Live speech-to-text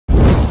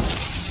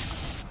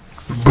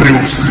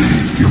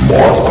UFC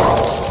Immortal.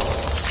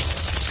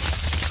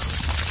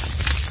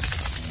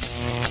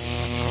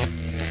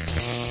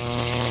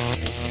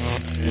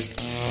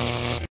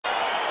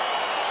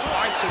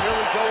 So here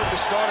we go with the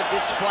start of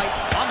this fight.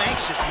 I'm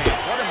anxious, man.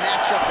 What a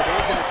matchup it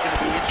is, and it's going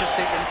to be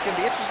interesting. And it's going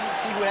to be interesting to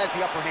see who has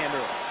the upper hand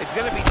early. It's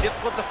going to be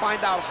difficult to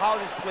find out how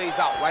this plays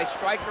out, right?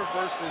 Striker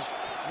versus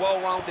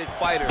well-rounded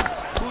fighter.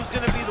 Who's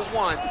going to be the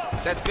one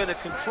that's going to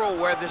control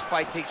where this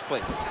fight takes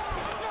place?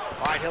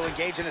 All right, he'll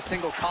engage in a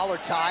single collar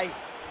tie.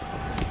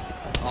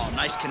 Oh,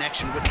 nice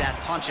connection with that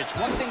punch. It's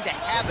one thing to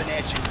have an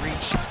edge and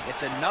reach.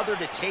 It's another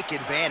to take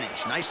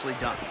advantage. Nicely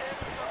done.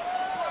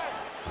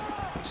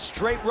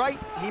 Straight right,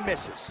 he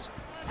misses.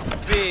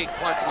 Big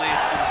punch lands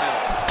through the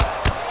middle.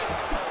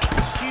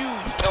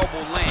 Huge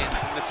elbow lands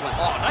from the clinch.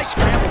 Oh, nice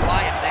scramble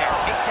by him there.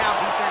 Takedown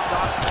defense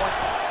on point.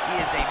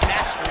 He is a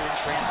master in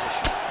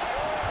transition.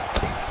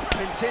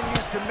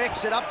 Continues to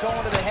mix it up,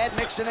 going to the head,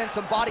 mixing in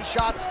some body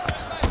shots.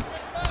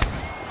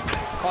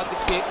 Caught the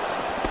kick.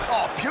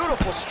 Oh,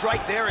 beautiful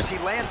strike there as he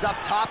lands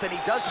up top, and he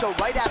does so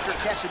right after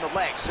catching the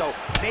leg. So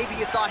maybe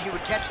you thought he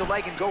would catch the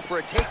leg and go for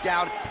a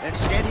takedown.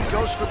 Instead, he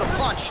goes for the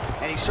punch,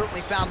 and he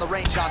certainly found the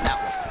range on that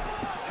one.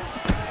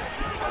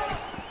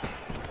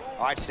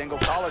 All right, single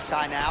collar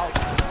tie now.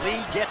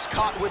 Lee gets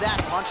caught with that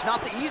punch.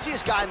 Not the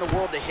easiest guy in the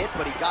world to hit,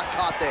 but he got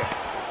caught there.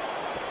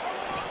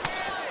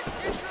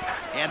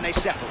 And they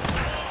separate.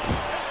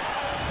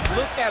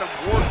 Look at him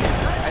working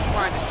and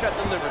trying to shut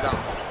the liver down.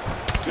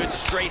 Good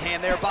straight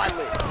hand there by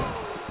Lee.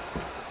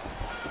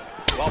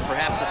 Well,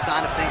 perhaps a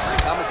sign of things to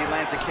come as he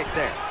lands a kick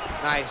there.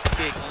 Nice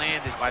kick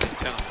landed by the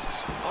gentleman.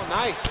 Oh,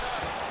 nice.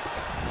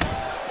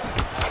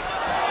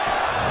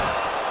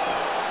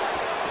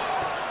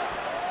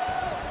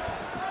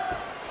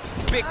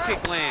 Big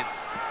kick lands.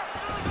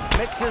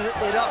 Mixes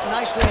it up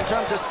nicely in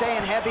terms of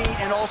staying heavy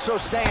and also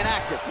staying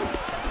active.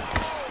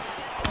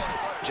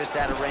 Just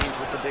out of range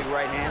with the big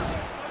right hand.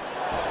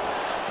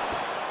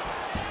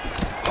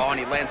 Oh, and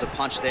he lands a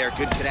punch there.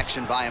 Good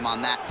connection by him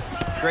on that.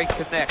 Great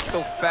connect,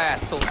 so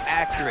fast, so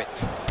accurate.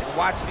 And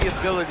watch the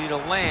ability to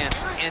land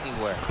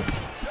anywhere.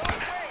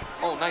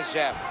 Oh, nice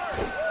jab.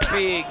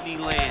 Big knee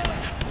land.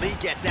 Lee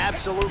gets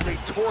absolutely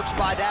torched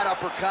by that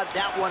uppercut.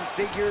 That one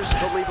figures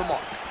to leave a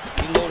mark.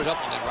 He loaded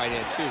up on that right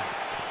hand, too.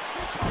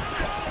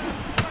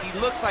 He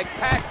looks like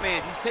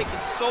Pac-Man. He's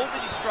taking so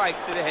many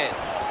strikes to the head.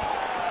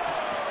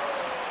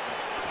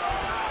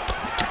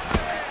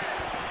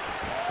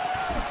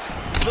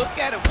 Look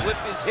at him whip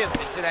his hip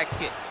into that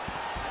kick.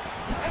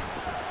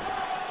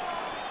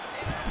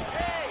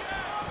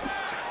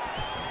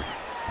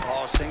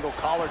 Oh, single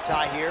collar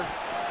tie here.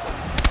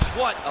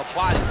 What a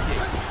body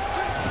kick.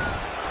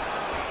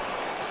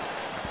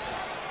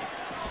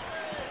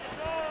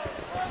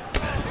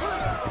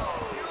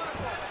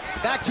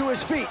 Back to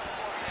his feet.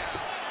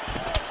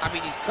 I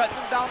mean, he's cutting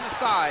them down the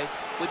sides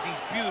with these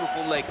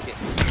beautiful leg kicks.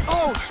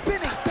 Oh,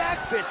 spinning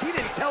back fist. He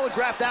didn't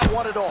telegraph that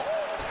one at all.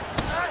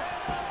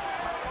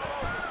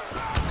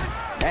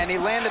 And he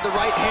landed the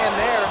right hand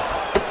there.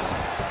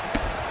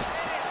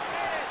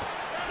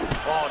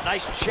 Oh,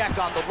 nice check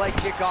on the leg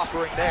kick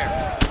offering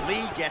there.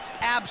 Lee gets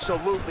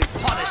absolutely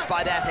punished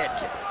by that head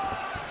kick.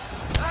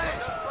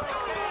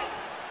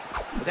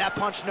 But that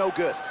punch no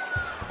good.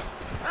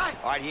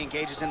 All right, he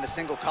engages in the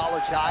single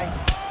collar tie.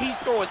 He's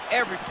throwing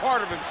every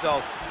part of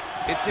himself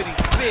into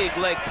these big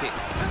leg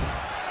kicks.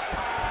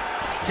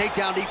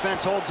 Takedown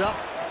defense holds up.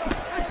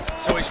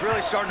 So he's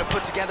really starting to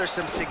put together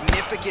some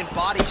significant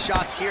body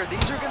shots here.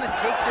 These are going to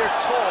take their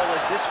toll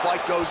as this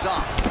fight goes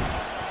on.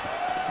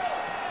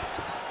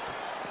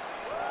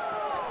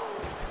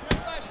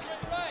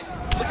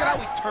 Look at how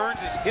he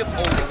turns his hip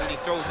over when he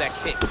throws that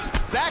kick.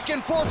 Back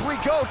and forth we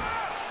go.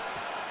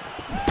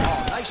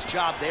 Oh, nice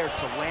job there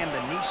to land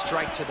the knee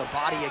strike to the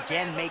body,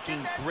 again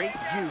making great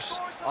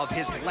use of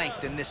his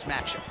length in this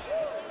matchup.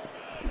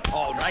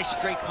 Oh, nice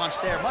straight punch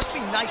there. Must be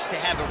nice to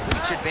have a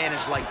reach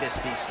advantage like this,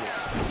 DC.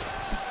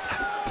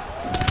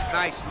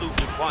 Nice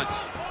looping punch.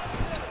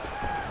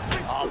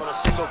 Oh, a little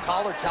single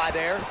collar tie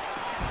there.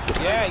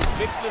 Yeah, he's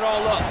mixing it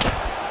all up.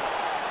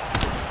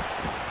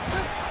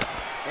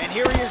 And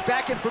here he is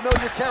back in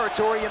familiar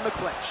territory in the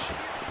clinch.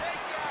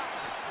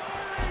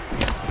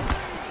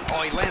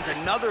 Oh, he lands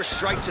another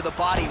strike to the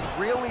body,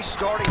 really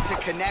starting to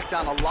connect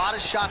on a lot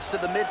of shots to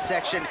the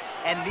midsection,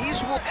 and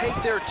these will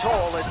take their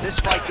toll as this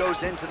fight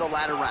goes into the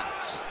latter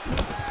rounds.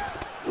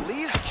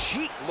 Lee's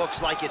cheek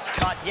looks like it's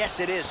cut. Yes,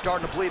 it is,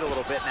 starting to bleed a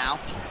little bit now.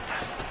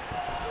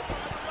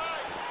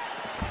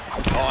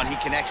 Oh, and he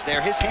connects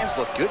there. His hands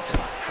look good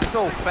tonight.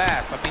 So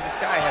fast. I mean, this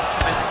guy has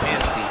tremendous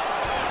hand speed.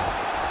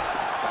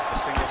 Got the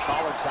single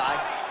collar tie.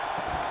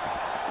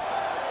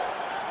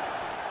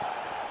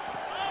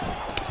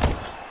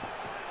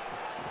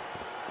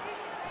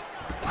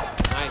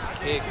 Nice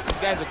kick. These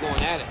guys are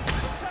going at it.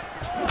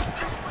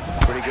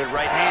 Pretty good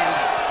right hand.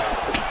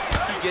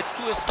 He gets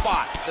to his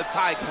spot, the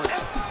tie clinch.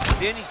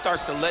 Then he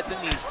starts to let the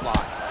knees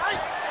fly.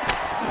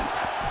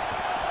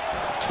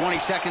 20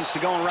 seconds to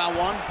go in round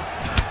one.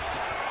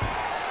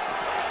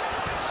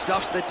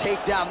 Stuffs the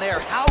takedown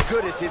there. How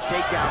good is his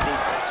takedown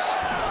defense?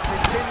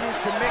 Continues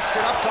to mix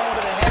it up, going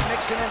to the head,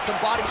 mixing in some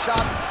body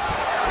shots.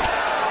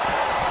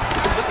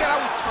 Look at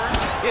how he turned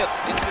his hip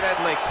into that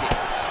leg kick.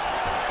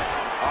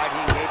 All right,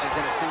 he engages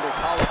in a single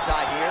collar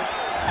tie here.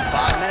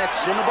 5 minutes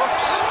in the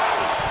books.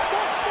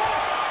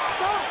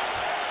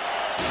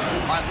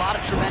 All right, a lot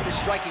of tremendous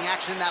striking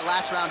action in that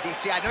last round,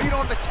 DC. I know you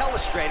don't have a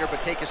telestrator,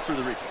 but take us through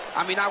the replay.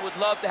 I mean, I would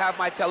love to have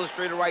my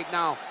telestrator right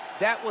now.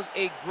 That was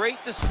a great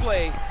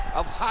display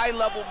of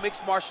high-level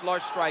mixed martial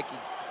arts striking.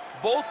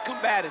 Both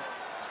combatants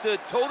stood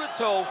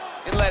toe-to-toe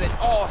and let it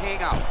all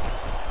hang out.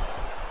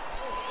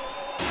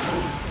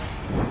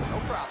 No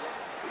problem.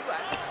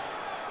 Relax.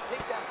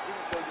 Takedowns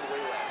didn't go your way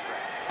last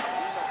round.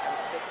 You know how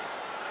to fix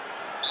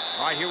it.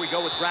 All right, here we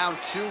go with round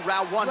 2.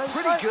 Round 1,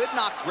 pretty good,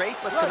 not great,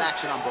 but some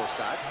action on both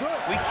sides.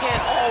 We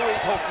can't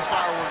always hope for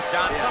fireworks,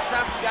 John. Yeah.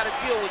 Sometimes you got to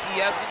deal with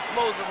the ebbs and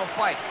flows of a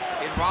fight.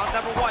 In round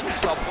number 1, you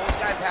saw both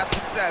guys have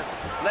success.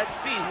 Let's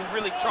see who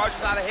really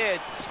charges out ahead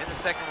in the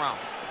second round.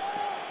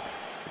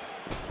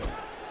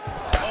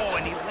 Oh,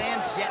 and he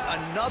lands yet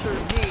another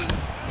knee.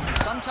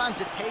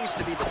 Sometimes it pays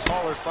to be the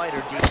taller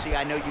fighter, DC.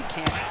 I know you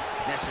can't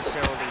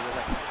necessarily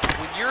relate.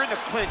 When you're in the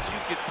clinch, you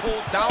can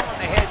pull down on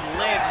the head and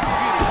land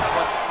beautiful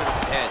punches to the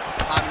head.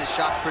 Timing the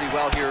shots pretty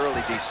well here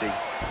early, DC.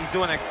 He's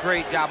doing a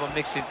great job of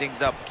mixing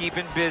things up,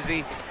 keeping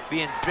busy,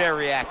 being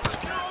very active.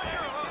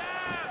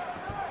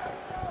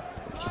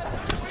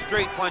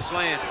 Straight punch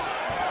lands.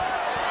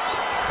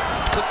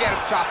 Look at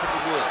him chopping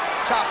the wood.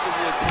 Chop the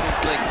wood with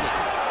his leg kick.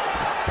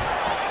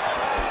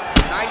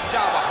 Nice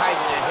job of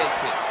hiding that head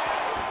kick.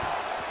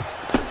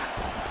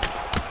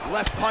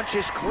 Left punch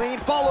is clean,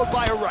 followed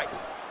by a right.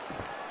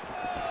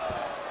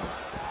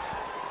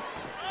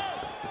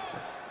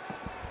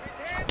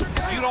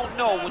 You don't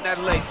know when that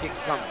leg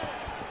kick's coming.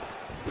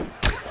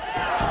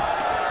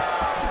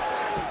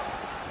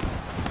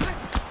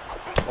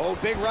 Oh,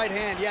 big right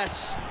hand,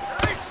 yes.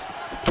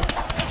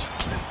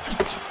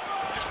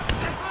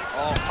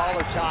 Oh,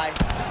 collar tie.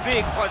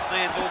 Big punch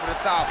lands over the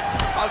top.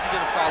 How's he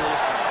gonna follow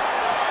this one?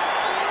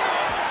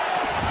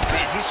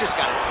 Man, he's just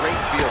got a great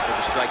feel for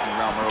the striking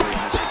realm early in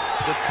this one.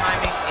 The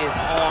timing is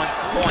on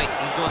point.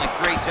 He's doing a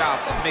great job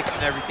of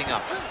mixing everything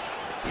up.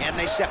 And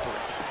they separate.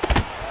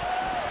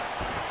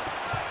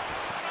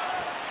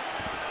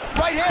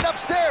 Right hand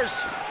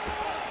upstairs.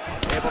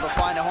 Able to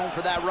find a home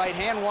for that right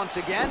hand once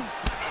again.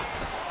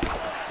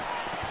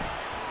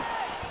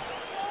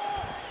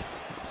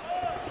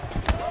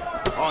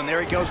 Oh, and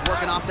there he goes,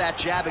 working off that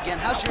jab again.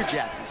 How's your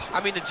jab, DC?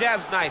 I mean, the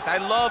jab's nice. I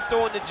love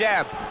throwing the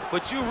jab,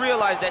 but you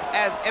realize that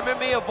as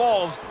MMA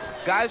evolves,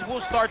 guys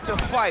will start to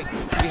fight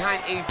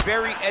behind a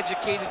very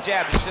educated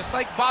jab. It's just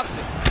like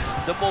boxing.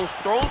 The most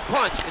thrown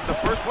punch is the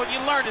first one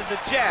you learn is a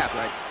jab.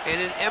 Right.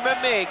 And in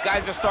MMA,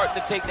 guys are starting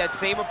to take that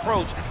same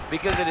approach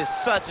because it is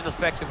such an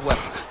effective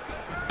weapon.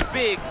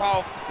 Big,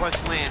 powerful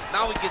punch lands.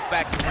 Now he gets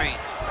back to range.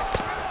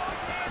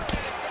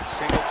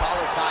 Single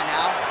collar tie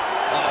now.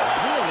 Oh,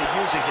 really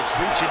using his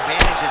reach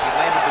advantage as he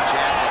landed the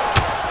jab there.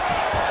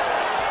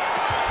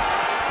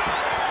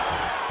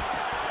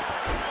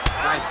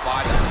 Nice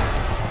body.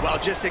 Well,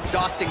 just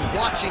exhausting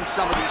watching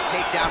some of these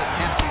takedown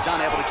attempts. He's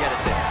unable to get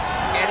it there.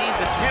 And he's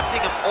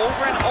attempting them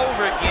over and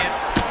over again.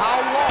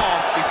 How long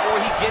before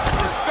he gets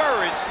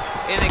discouraged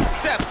and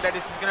accepts that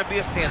this is going to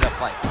be a stand-up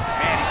fight?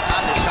 Man, he's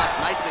timed his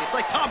shots nicely. It's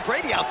like Tom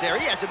Brady out there.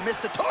 He hasn't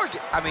missed the target.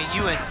 I mean,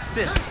 you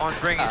insist on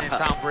bringing in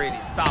Tom Brady.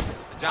 Stop it.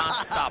 John,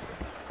 stop it.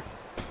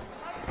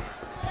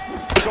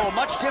 So a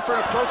much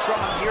different approach from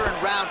him here in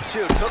round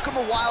 2. Took him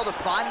a while to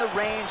find the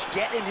range,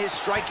 get in his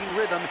striking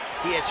rhythm.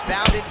 He has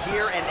found it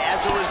here, and as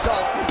a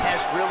result,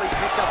 has really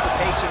picked up the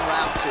pace in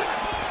round 2.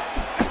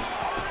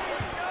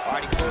 All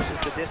right, he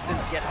closes the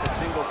distance, gets the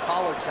single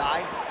collar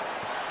tie.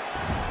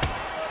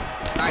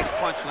 Nice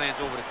punch lands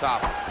over the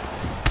top.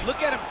 Look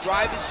at him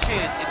drive his shin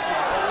into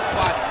the whole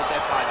body with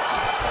that body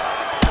kick.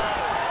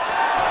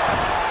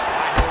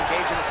 All right, he'll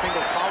engage in a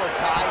single collar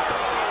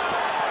tie.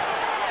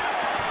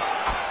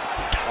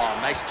 Oh,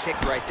 nice kick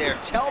right there.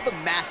 Tell the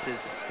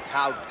masses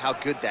how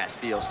good that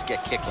feels to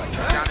get kicked like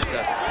that. John, it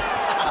doesn't.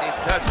 It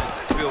doesn't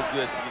feel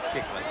good to get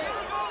kicked like that.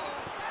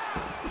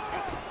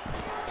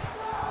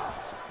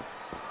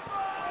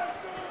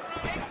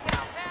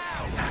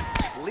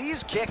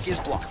 Lee's kick is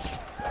blocked.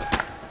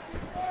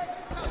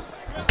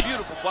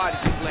 Beautiful body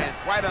kick lands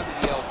right under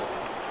the elbow.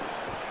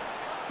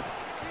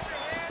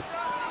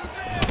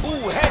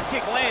 Ooh, head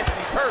kick lands and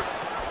he's hurt.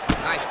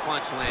 Nice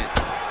punch lands.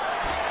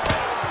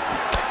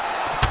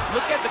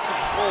 Look at the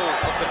control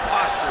of the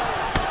posture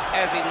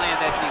as they land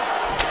that knee.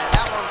 And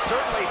that one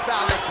certainly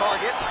found a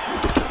target.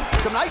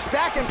 Some nice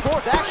back and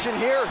forth action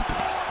here.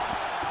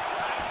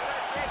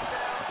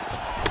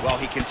 Well,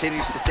 he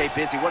continues to stay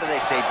busy. What do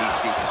they say,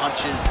 DC?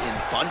 Punches in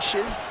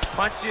bunches?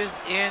 Punches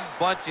in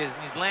bunches.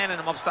 And he's landing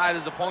them upside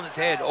his opponent's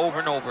head over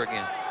and over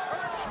again.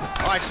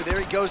 All right, so there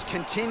he goes,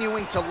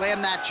 continuing to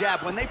land that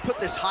jab. When they put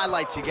this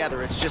highlight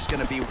together, it's just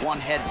going to be one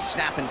head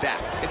snapping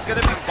back. It's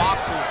going to be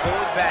boxers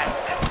going back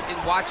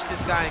and watching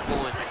this guy and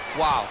going,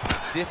 wow,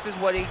 this is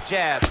what a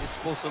jab is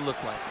supposed to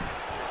look like.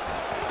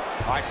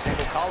 All right,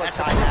 single collar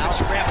tie now.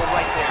 Scramble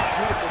right there.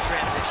 Beautiful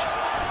transition.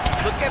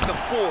 Look at the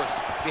force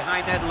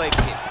behind that leg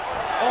kick.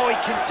 Oh, he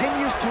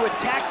continues to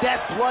attack that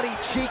bloody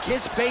cheek.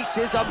 His face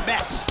is a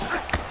mess.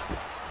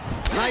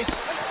 Nice.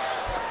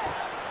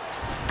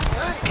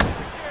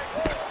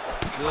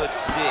 Good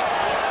stick.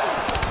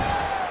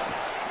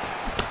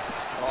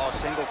 Oh,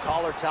 single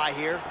collar tie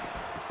here.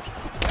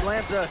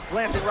 Lands a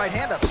glancing right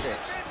hand upstairs.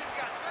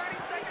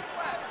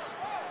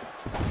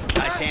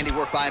 Nice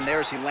handiwork by him there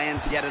as he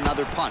lands yet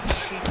another punch.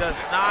 He does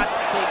not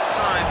take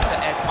time to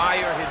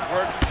admire his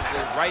work. He just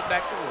goes right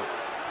back to work.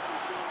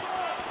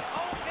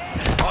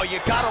 Oh,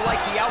 you gotta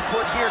like the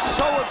output here.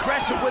 So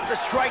aggressive with the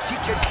strikes. He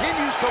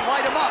continues to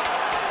light him up.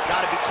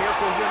 Gotta be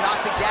careful here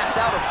not to gas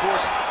out, of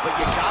course, but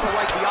you gotta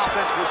like the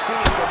offense we're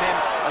seeing from him,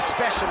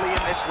 especially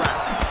in this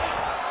round.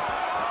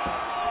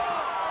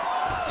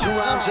 2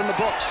 rounds in the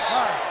books.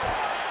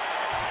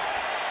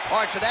 All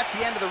right, so that's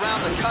the end of the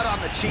round. The cut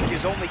on the cheek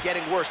is only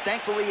getting worse.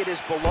 Thankfully, it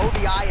is below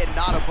the eye and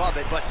not above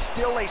it, but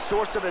still a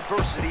source of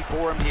adversity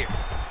for him here.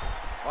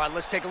 All right,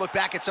 let's take a look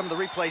back at some of the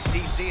replays,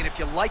 DC, and if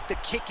you like the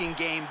kicking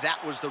game,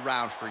 that was the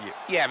round for you.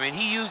 Yeah, man,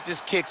 he used his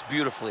kicks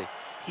beautifully.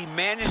 He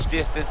managed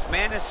distance,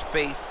 managed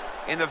space,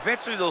 and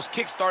eventually those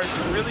kicks started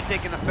to really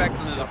take an effect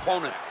on his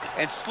opponent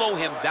and slow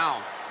him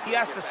down. He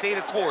has to stay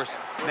the course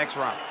next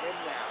round.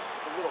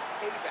 It's a little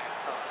payback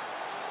time.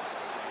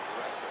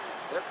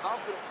 They're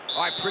confident.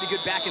 All right, pretty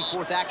good back and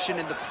forth action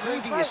in the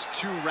previous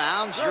 2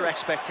 rounds. Your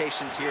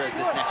expectations here as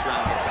this next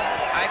round gets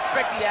underway? I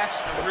expect the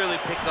action to really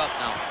pick up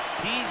now.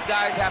 These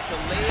guys have to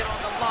lay it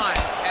on the line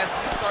as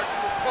we start to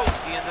approach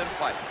the end of the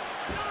fight.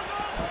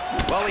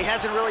 Well, he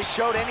hasn't really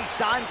showed any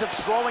signs of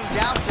slowing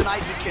down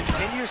tonight. He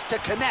continues to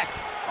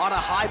connect on a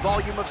high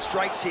volume of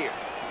strikes here.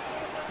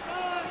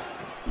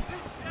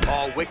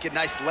 Oh, wicked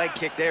nice leg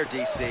kick there,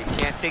 DC.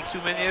 Can't take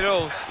too many of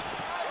those.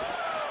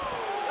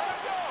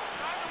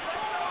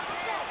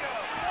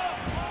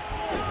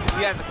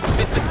 He has a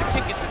commitment to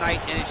kicking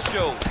tonight, and it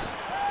shows.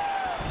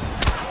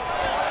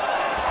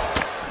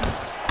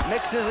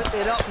 Mixes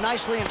it up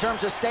nicely in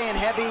terms of staying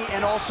heavy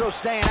and also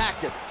staying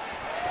active.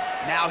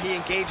 Now he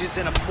engages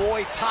in a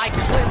Muay Thai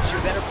clinch. You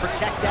better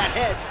protect that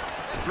head.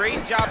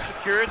 Great job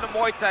securing the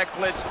Muay Thai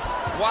clinch.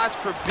 Watch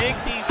for big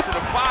knees to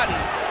the body,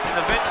 and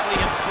eventually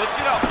him switch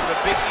it up with a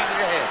big knee to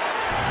the head.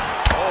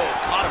 Oh,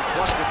 caught him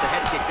flush with the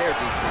head kick there,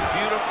 DC.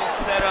 Beautiful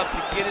setup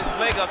to get his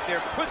leg up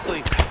there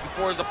quickly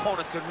before his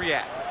opponent could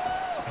react.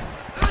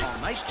 Oh,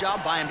 nice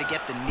job by him to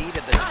get the knee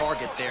to the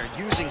target there,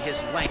 using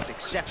his length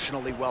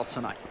exceptionally well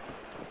tonight.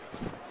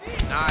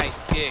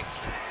 Nice kick.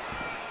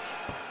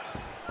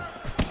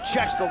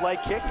 Checks the leg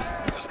kick.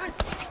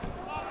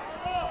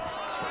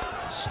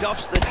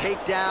 Stuffs the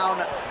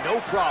takedown, no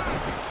problem.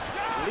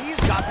 Lee's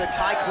got the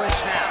Thai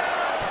clinch now.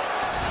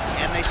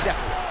 And they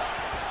separate.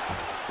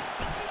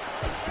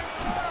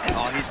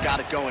 Oh, he's got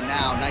it going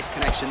now. Nice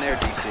connection there,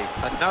 DC.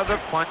 Another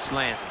punch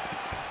landed.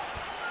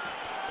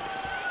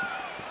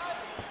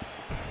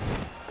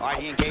 All right,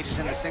 he engages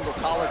in the single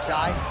collar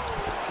tie.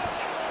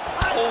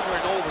 Over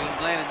and over,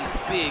 he's landing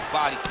these big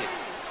body kicks.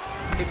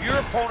 If your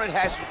opponent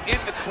has you in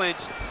the clinch,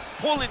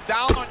 pulling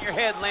down on your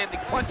head, landing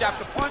punch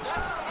after punch,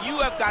 you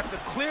have got to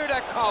clear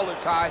that collar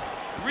tie,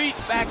 reach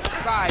back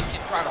inside,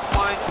 and try to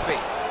find space.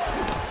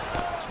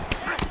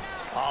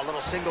 Oh, a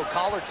little single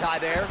collar tie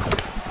there.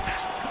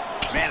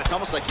 Man, it's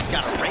almost like he's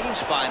got a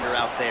rangefinder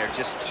out there.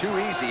 Just too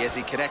easy as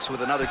he connects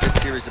with another good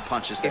series of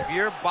punches there. If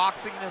you're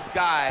boxing this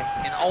guy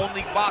and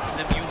only boxing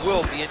him, you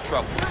will be in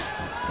trouble.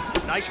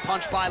 Nice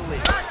punch by Lee.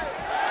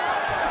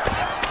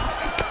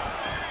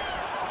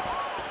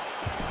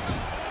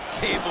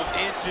 Game of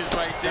inches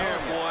right there,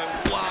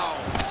 boy. Wow.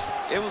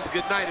 It was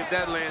good night if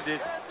that landed.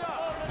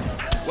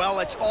 Well,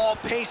 it's all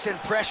pace and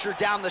pressure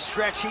down the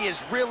stretch. He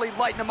is really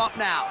lighting him up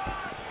now.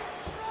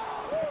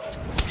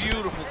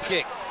 Beautiful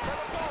kick.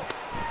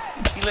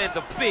 He lands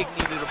a big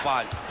knee to the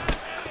body.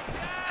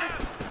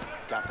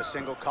 Got the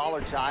single collar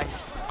tie.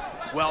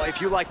 Well,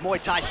 if you like Muay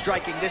Thai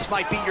striking, this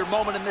might be your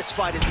moment in this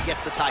fight as he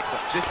gets the Thai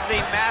clinch. This is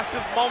a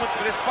massive moment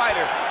for this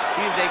fighter.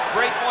 He is a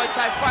great Muay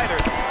Thai fighter.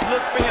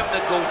 Look for him to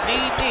go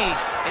knee,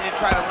 and then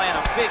try to land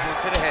a big one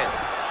to the head.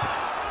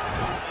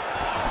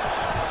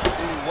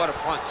 Ooh, what a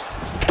punch.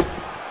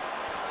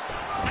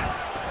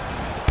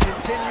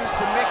 Continues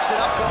to mix it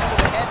up, going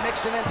to the head,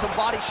 mixing in some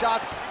body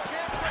shots.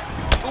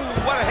 Ooh,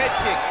 what a head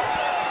kick.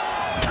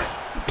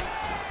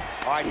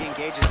 All right, he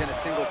engages in a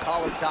single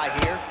collar tie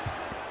here.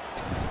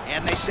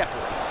 And they separate.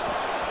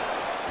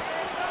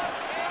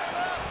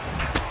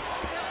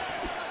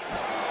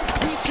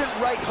 Decent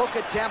right hook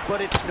attempt,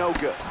 but it's no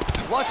good.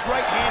 Flush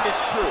right hand is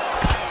true.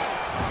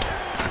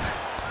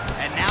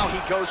 And now he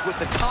goes with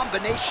the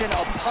combination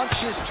of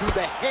punches to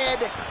the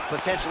head,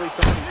 potentially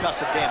some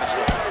concussive damage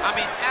there. I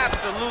mean,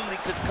 absolutely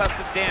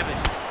concussive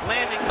damage.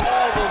 Landing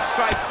all those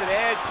strikes to the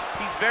head.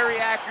 He's very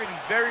accurate,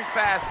 he's very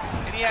fast,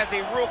 and he has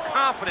a real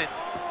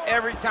confidence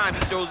every time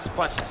he throws his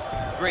punches.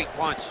 Great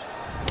punch.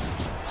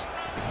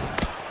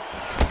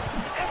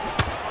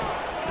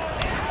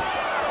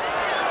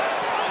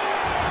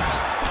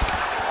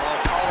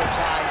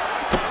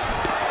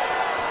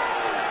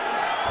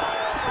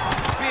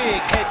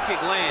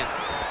 kick lands.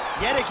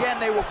 Yet again,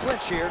 they will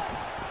clinch here.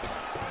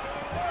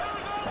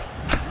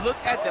 Look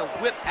at the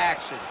whip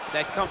action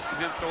that comes from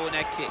him throwing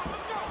that kick.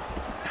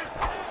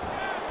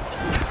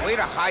 Way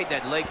to hide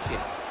that leg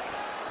kick.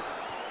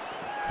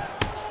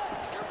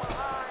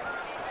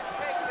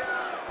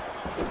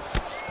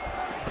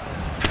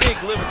 Big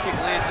liver kick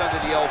lands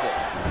under the elbow.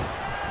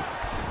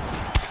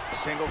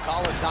 Single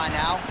collar tie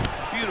now.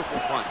 Beautiful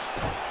punch.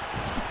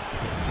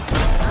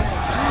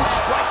 Huge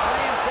strike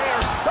lands there.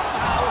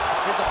 Somehow,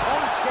 his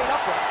opponent stayed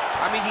upright.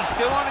 I mean, he's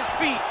still on his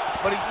feet,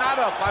 but he's not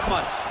up by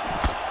much.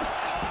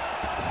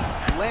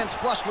 Lands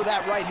flush with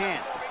that right hand.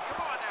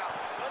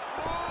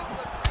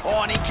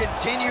 Oh, and he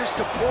continues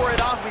to pour it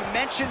on. We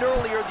mentioned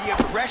earlier the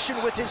aggression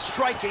with his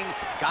striking.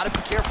 Got to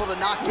be careful to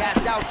knock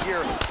gas out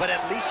here, but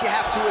at least you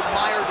have to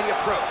admire the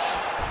approach.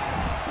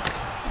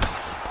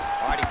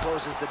 All right, he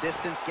closes the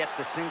distance, gets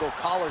the single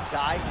collar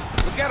tie.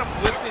 Look at him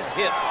whip his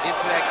hip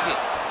into that kick.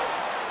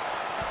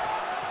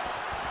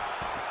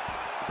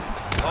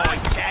 Oh, he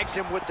tags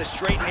him with the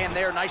straight hand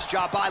there. Nice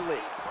job by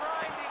Lee.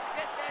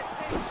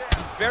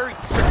 He's very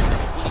tricky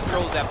when he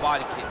throws that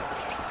body kick.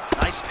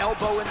 Nice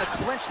elbow in the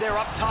clinch there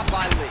up top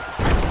by Lee.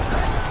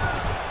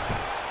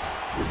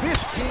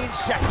 15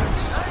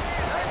 seconds.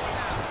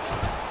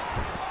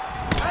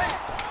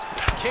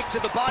 Kick to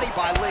the body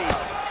by Lee.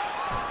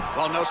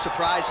 Well, no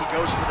surprise, he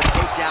goes for the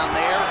takedown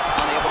there,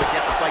 unable to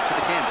get the fight to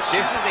the canvas.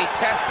 This is a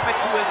testament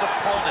to his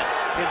opponent.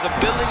 His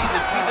ability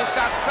to see the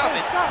shots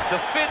coming,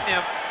 defend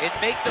them, and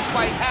make the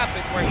fight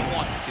happen where he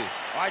wants to.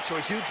 All right, so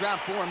a huge round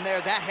for him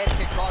there. That head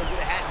kick probably would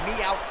have had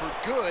me out for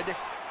good.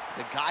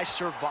 The guy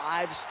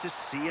survives to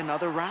see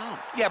another round.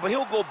 Yeah, but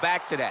he'll go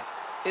back to that.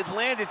 It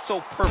landed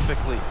so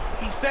perfectly.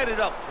 He set it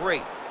up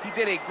great. He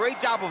did a great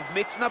job of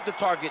mixing up the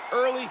target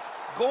early,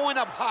 going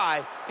up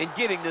high, and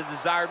getting the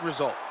desired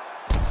result.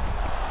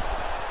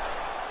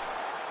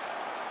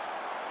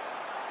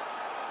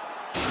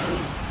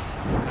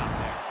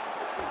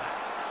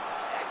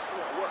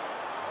 Excellent work.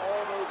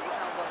 All those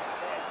rounds on the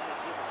pads in the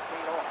gym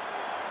paid off.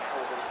 Now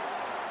we're going to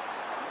continue.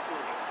 Keep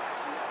doing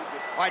exactly what we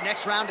did. All right,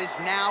 next round is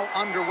now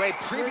underway.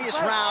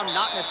 Previous round,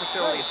 not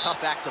necessarily a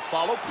tough act to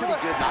follow. Pretty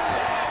good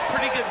knockout.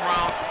 Pretty good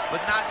round,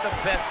 but not the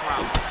best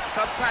round.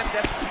 Sometimes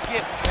that's what you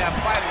get when you have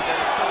fighters that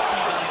are so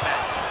evenly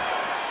matched.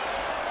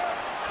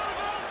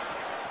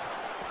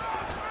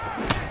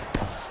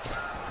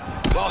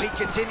 Well, he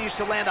continues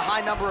to land a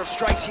high number of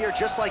strikes here,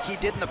 just like he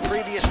did in the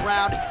previous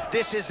round.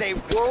 This is a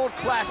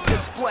world-class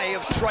display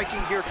of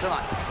striking here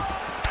tonight.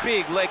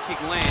 Big leg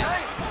kick lands.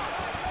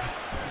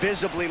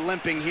 Visibly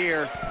limping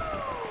here.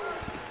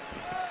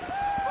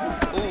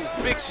 Ooh,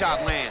 big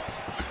shot lands.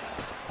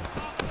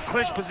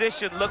 Clinch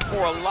position, look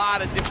for a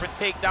lot of different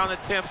takedown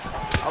attempts,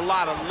 a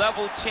lot of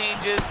level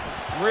changes,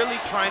 really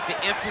trying to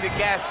empty the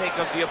gas tank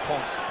of the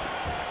opponent.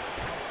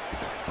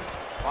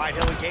 All right,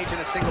 he'll engage in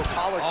a single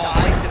collar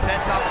tie.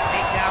 Defense on the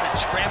takedown and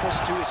scrambles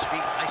to his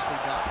feet. Nicely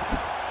done.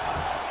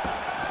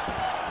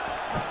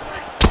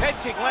 Head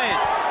kick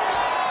lands.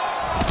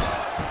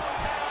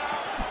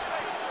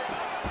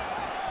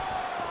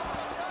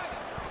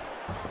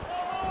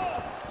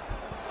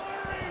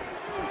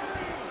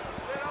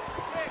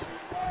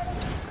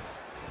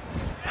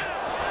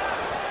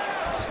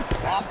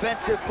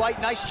 Offensive fight.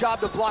 Nice job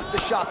to block the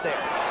shot there.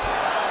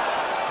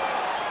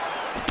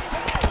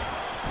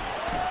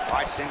 All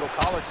right, single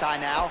collar tie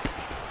now.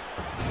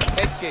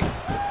 Head kick.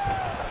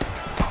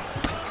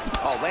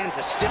 Oh, lands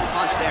a stiff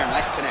punch there.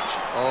 Nice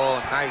connection.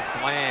 Oh, nice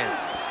land.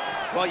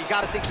 Well, you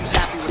got to think he's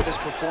happy with this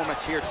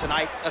performance here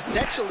tonight.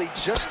 Essentially,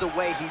 just the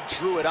way he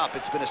drew it up,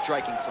 it's been a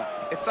striking clip.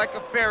 It's like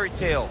a fairy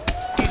tale.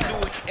 He's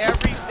doing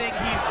everything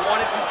he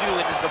wanted to do,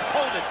 and his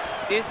opponent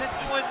isn't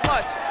doing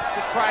much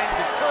to try and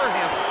deter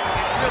him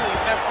and really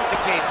mess with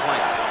the game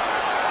plan.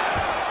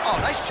 Oh,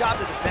 nice job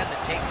to defend the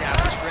takedown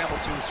and scramble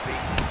to his feet.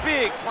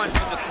 Big punch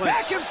in the clinch.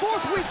 Back and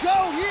forth we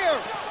go here.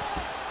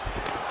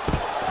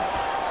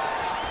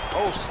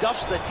 Oh,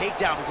 stuffs the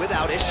takedown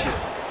without issue.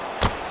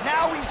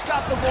 Now he's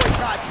got the Muay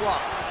Thai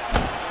block.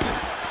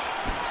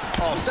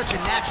 Oh, such a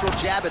natural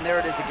jab, and there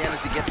it is again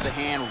as he gets the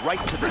hand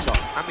right to the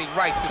target. I mean,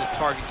 right to the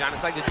target, John.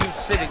 It's like the dude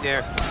sitting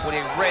there with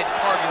a red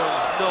target on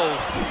his nose,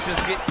 just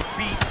getting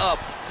beat up,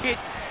 hit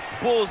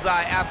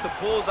bullseye after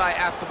bullseye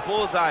after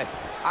bullseye.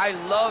 I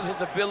love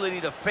his ability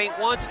to feint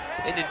once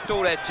and then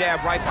throw that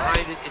jab right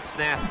behind it. It's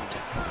nasty.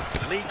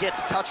 Lee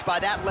gets touched by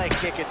that leg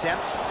kick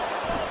attempt.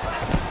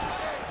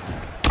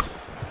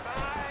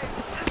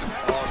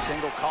 Oh,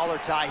 single collar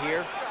tie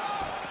here.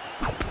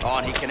 Oh,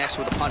 and he connects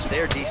with a punch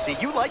there, DC.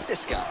 You like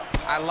this guy.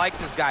 I like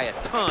this guy a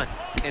ton.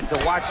 And to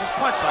watch his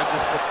punch like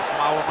this puts a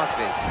smile on my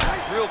face.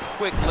 Real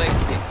quick leg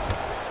kick.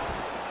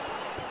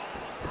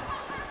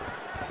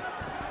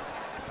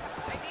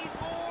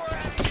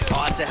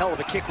 Oh, it's a hell of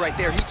a kick right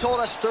there. He told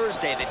us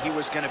Thursday that he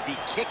was going to be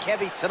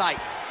kick-heavy tonight,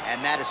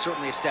 and that is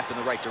certainly a step in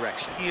the right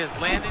direction. He is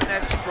landing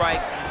that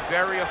strike. He's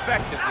very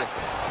effective with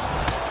it.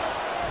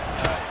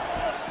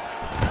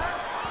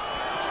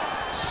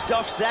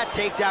 Stuffs that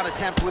takedown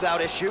attempt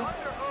without issue,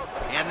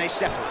 and they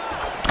separate.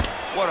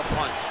 What a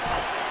punch.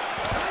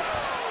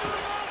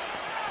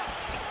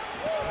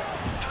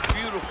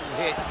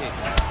 head kick.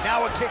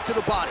 Now a kick to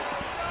the body.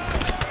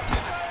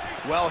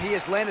 Well, he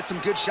has landed some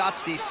good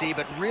shots, DC,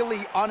 but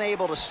really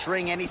unable to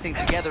string anything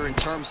together in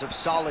terms of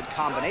solid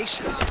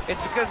combinations.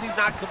 It's because he's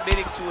not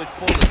committing to his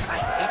bullets.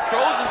 He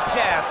throws his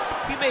jab.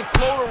 He may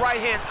float a right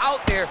hand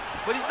out there,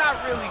 but he's not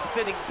really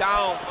sitting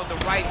down on the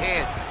right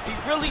hand. He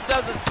really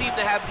doesn't seem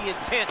to have the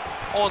intent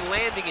on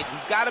landing it.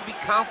 He's got to be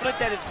confident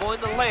that it's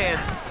going to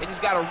land, and he's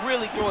got to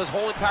really throw his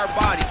whole entire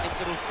body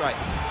into those strikes.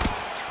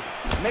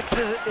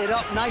 Mixes it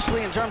up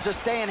nicely in terms of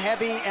staying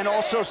heavy and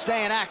also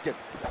staying active.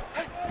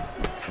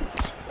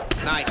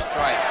 Nice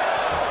strike.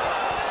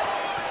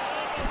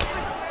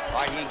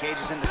 All right, he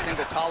engages in the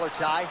single collar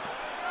tie.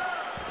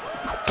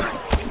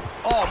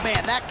 Oh,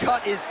 man, that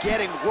cut is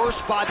getting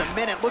worse by the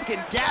minute. Looking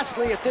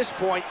ghastly at this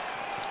point.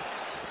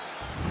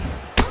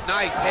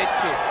 Nice head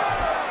kick.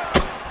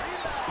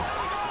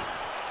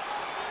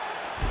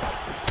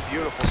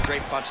 Beautiful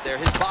straight punch there.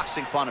 His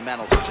boxing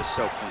fundamentals are just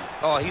so clean.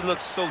 Oh, he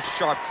looks so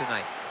sharp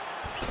tonight.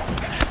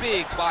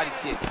 Big body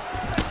kick.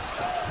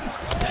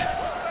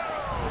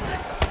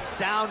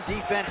 Sound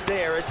defense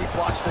there as he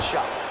blocks the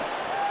shot.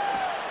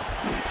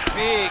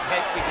 Big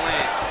head kick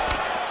land.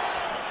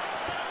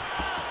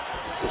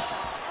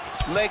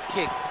 Leg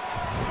kick.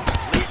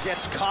 Lee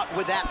gets caught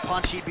with that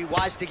punch. He'd be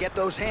wise to get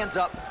those hands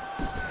up.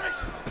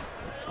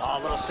 Oh, a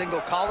little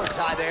single collar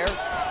tie there.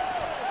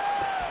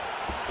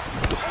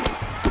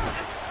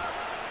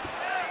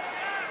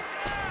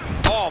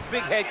 Oh,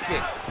 big head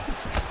kick.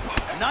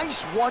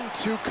 Nice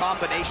 1-2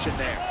 combination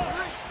there.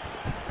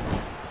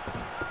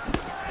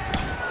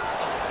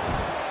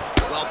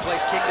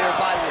 Well-placed kick there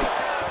by Lee.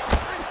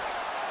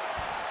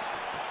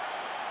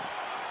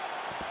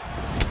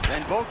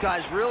 And both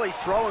guys really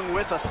throwing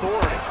with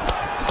authority.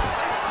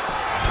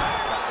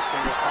 Got the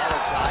single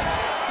collar tie.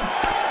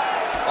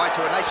 All right,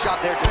 so a nice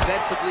shot there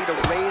defensively to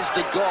raise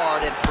the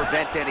guard and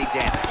prevent any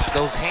damage.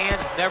 Those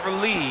hands never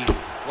leave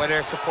where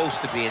they're supposed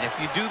to be, and if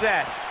you do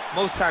that,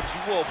 most times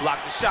you will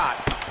block the shot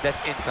that's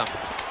incoming.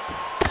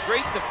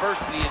 Great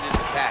diversity in his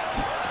attack.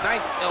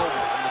 Nice elbow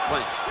in the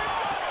clinch.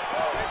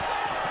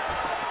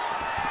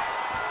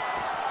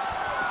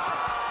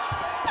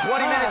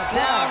 Minutes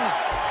down,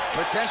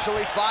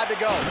 potentially 5 to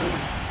go.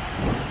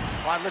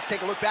 All right, let's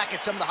take a look back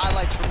at some of the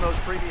highlights from those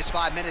previous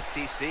 5 minutes,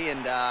 DC,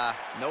 and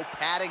no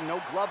padding,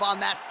 no glove on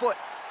that foot.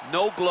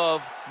 No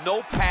glove,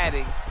 no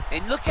padding,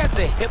 and look at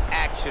the hip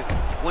action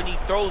when he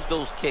throws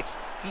those kicks.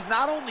 He's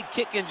not only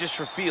kicking just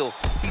for feel,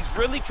 he's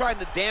really trying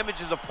to damage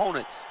his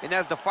opponent, and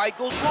as the fight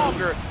goes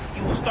longer,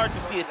 you will start to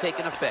see it take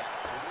an effect.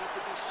 You need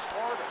to be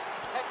smarter.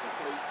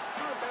 Technically,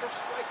 you're a better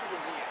striker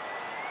than he is.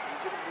 You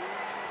need you to move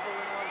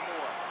around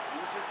more.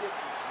 Use your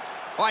distance.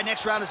 All right,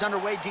 next round is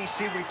underway,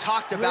 DC. We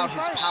talked about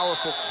his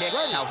powerful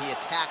kicks, how he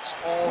attacks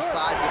all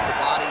sides of the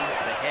body,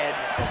 the head,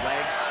 the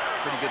legs.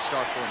 Pretty good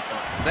start for him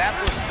tonight. That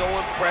was so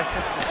impressive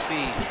to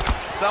see.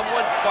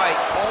 Someone fight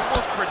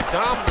almost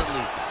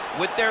predominantly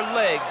with their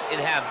legs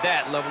and have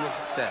that level of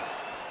success.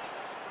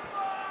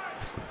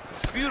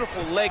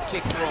 Beautiful leg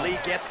kick throw. Lee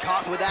gets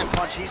caught with that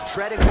punch. He's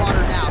treading water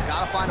now.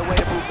 Gotta find a way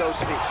to move those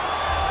feet.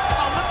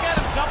 Oh, look at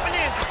him jumping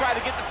in to try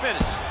to get the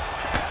finish.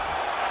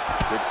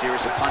 Good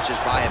series of punches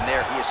by him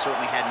there. He has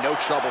certainly had no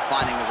trouble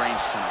finding the range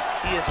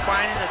tonight. He is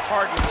finding the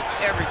target with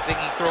everything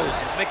he throws.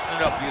 He's mixing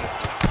it up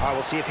beautifully. All right,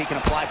 we'll see if he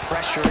can apply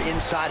pressure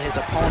inside his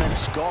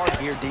opponent's guard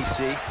here,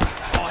 DC.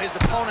 Oh, his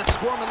opponent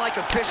squirming like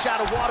a fish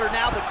out of water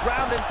now. The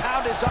ground and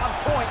pound is on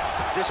point.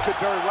 This could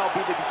very well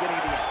be the beginning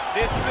of the end.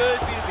 This could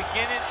be the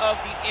beginning of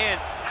the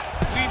end.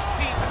 We've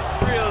seen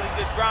some really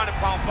good ground and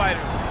pound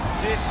fighters.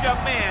 This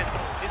young man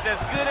is as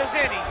good as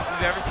any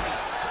we've ever seen.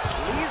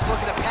 Lee's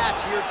looking to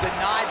pass here,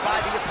 denied by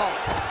the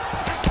opponent.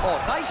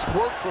 Oh, nice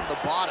work from the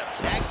bottom.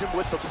 Tags him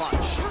with the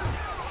punch.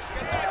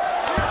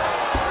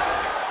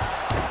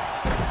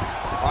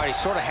 All right, he's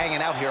sort of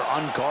hanging out here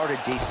unguarded,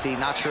 DC.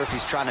 Not sure if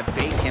he's trying to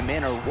bait him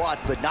in or what,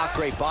 but not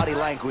great body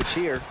language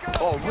here.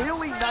 Oh,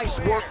 really nice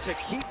work to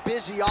keep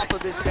busy off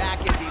of his back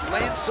as he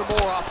lands some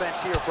more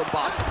offense here from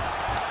bottom.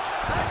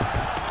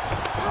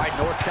 All right,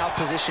 north-south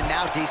position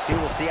now, DC.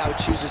 We'll see how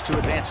he chooses to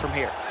advance from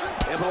here.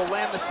 Able to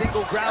land the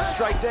single ground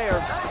strike there.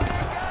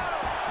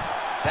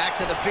 Back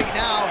to the feet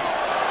now.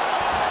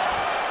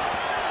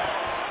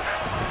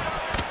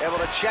 Able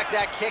to check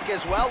that kick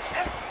as well.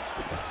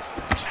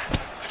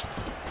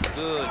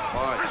 Good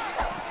punch.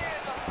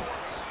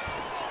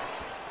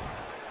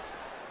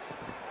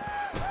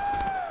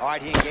 All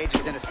right, he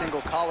engages in a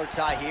single collar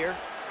tie here.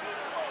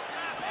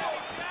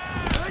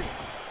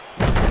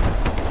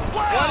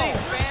 What a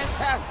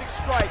fantastic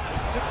strike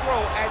to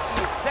throw at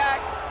the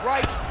exact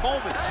right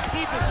moment.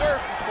 He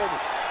deserves this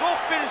moment. Go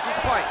finish this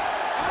fight.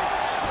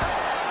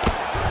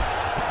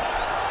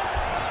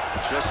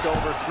 Just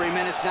over 3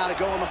 minutes now to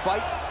go in the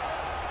fight.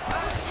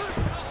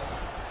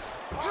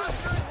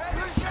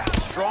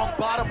 Strong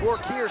bottom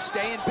work here,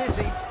 staying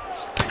busy.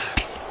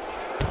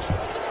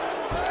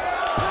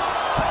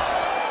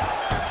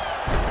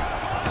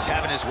 He's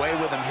having his way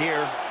with him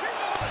here.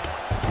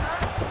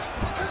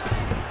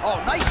 Oh,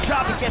 nice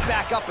job to get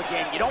back up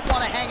again. You don't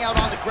want to hang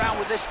out on the ground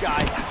with this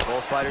guy.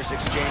 Both fighters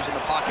exchange in the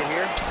pocket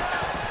here.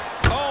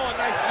 Oh,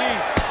 knee.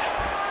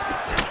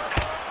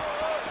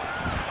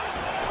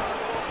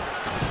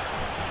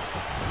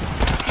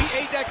 He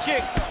ate that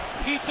kick.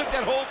 He took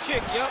that whole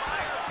kick, yep.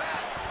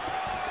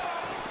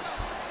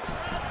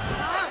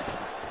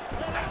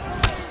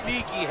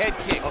 Sneaky head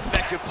kick.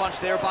 Effective punch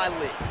there by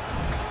Lee.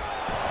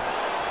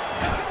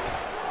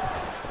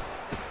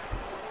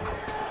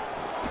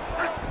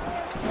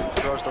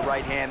 Throws the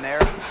right hand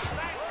there.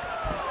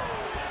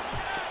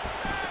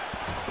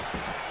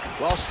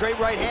 Well, straight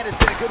right hand has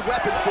been a good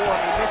weapon for him.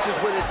 He misses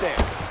with it there.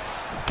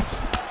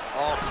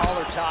 Oh,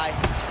 collar tie.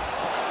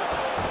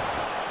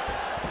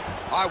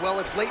 All right, well,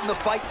 it's late in the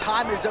fight.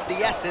 Time is of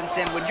the essence,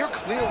 and when you're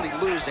clearly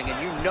losing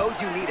and you know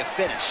you need a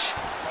finish,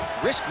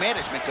 risk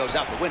management goes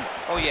out the window.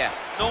 Oh, yeah.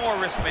 No more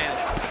risk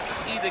management.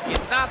 Either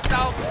get knocked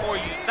out or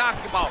you knock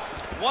him out.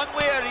 One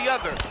way or the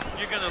other,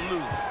 you're going to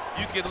lose.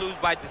 You can lose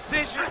by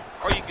decision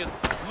or you can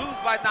lose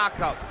by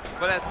knockout.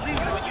 But at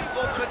least when you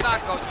go for the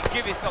knockout, you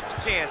give yourself a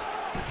chance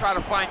to try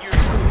to find your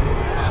shot.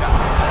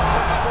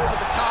 Over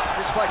the top,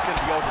 this fight's going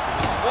to be over.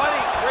 What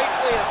a great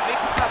way of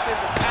mixing up his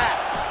attack.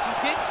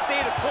 He didn't stay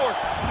the course.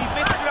 He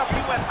mixed it up.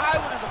 He went high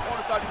when his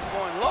opponent thought he was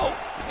going low,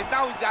 and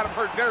now he's got him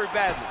hurt very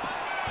badly.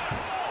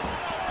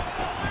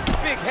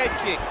 Big head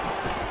kick.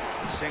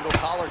 Single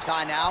collar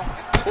tie now.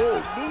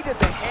 Oh, knee to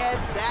the head.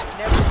 That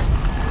never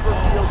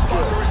feels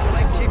good. His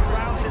leg kick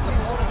grounds his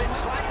opponent and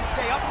tried to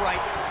stay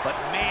upright, but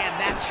man,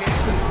 that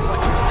changed the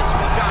complexion of this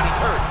fight. Johnny's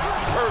hurt.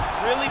 He's hurt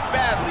really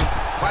badly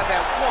by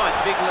that one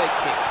big leg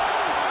kick.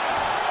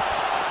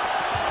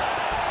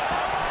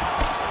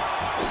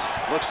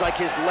 Looks like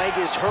his leg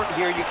is hurt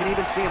here. You can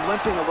even see him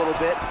limping a little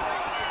bit.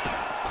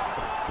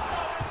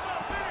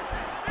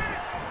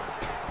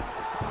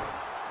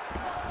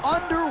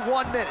 Under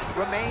 1 minute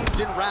remains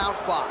in round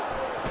 5.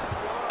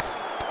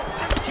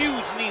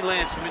 Huge knee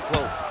lands from in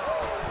close.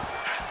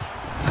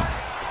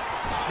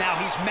 Now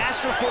he's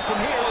masterful from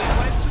here. Oh, he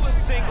went to a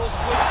single,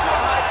 switched to a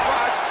high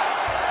crotch.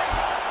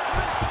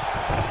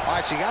 All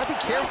right, so you got to be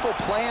careful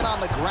playing on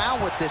the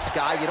ground with this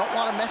guy. You don't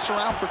want to mess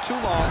around for too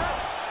long.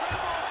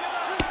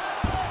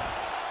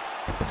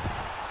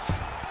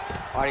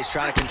 All right, he's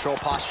trying to control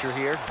posture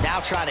here.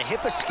 Now trying to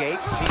hip escape.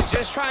 He's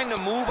just trying to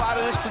move out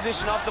of this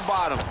position off the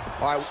bottom.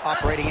 All right,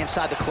 operating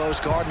inside the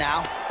closed guard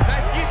now.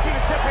 Nice guillotine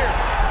to tip here.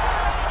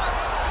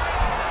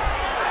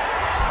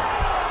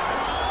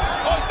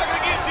 Oh, he's stuck in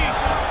the guillotine.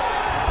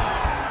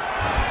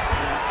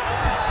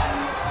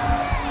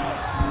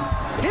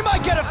 He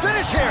might get a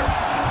finish here.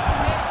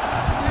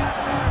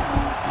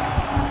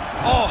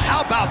 Oh,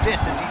 how about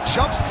this as he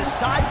jumps to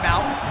side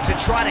mount to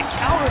try to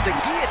counter the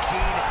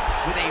guillotine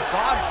with a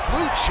Von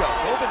Flue choke.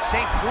 Robin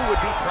St. Preux would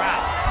be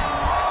proud.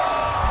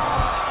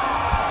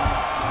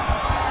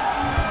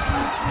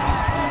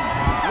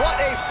 What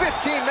a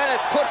 15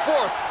 minutes put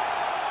forth.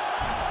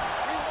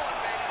 We won,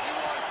 baby. We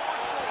won for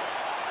sure.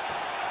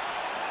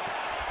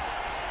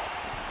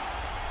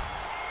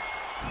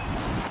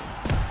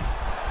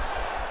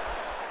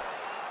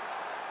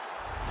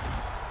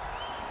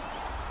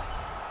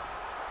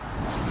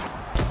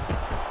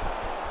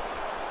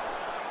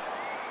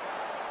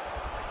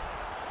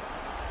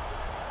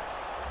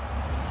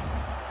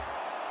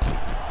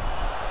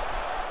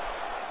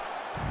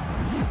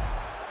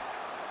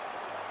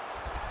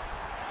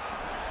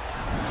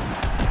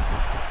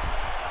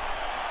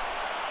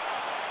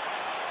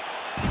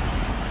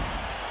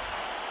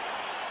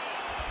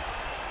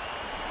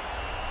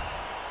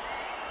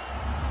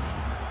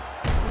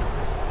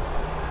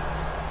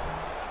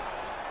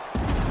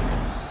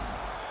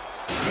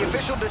 The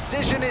official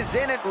decision is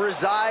in. It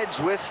resides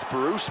with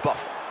Bruce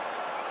Buffer.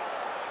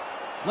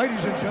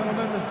 Ladies and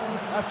gentlemen,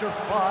 after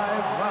 5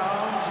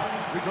 rounds,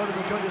 we go to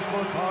the judges'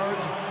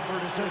 scorecards for a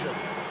decision.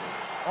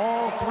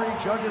 All 3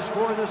 judges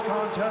score this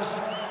contest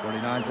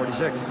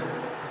 49-46.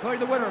 Declaring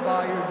the winner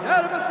by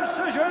unanimous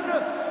decision,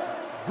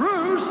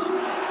 Bruce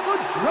the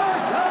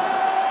Dragon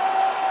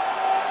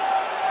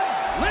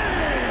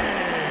Lee!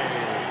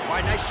 All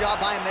right, nice job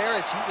by him there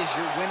as he is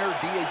your winner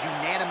via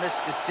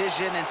unanimous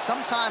decision. And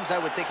sometimes I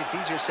would think it's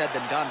easier said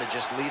than done to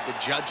just leave the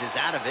judges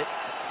out of it.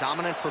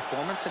 Dominant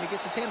performance, and he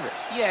gets his hand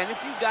raised. Yeah, and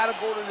if you got to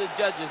go to the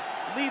judges,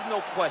 leave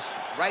no question,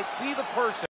 right? Be the person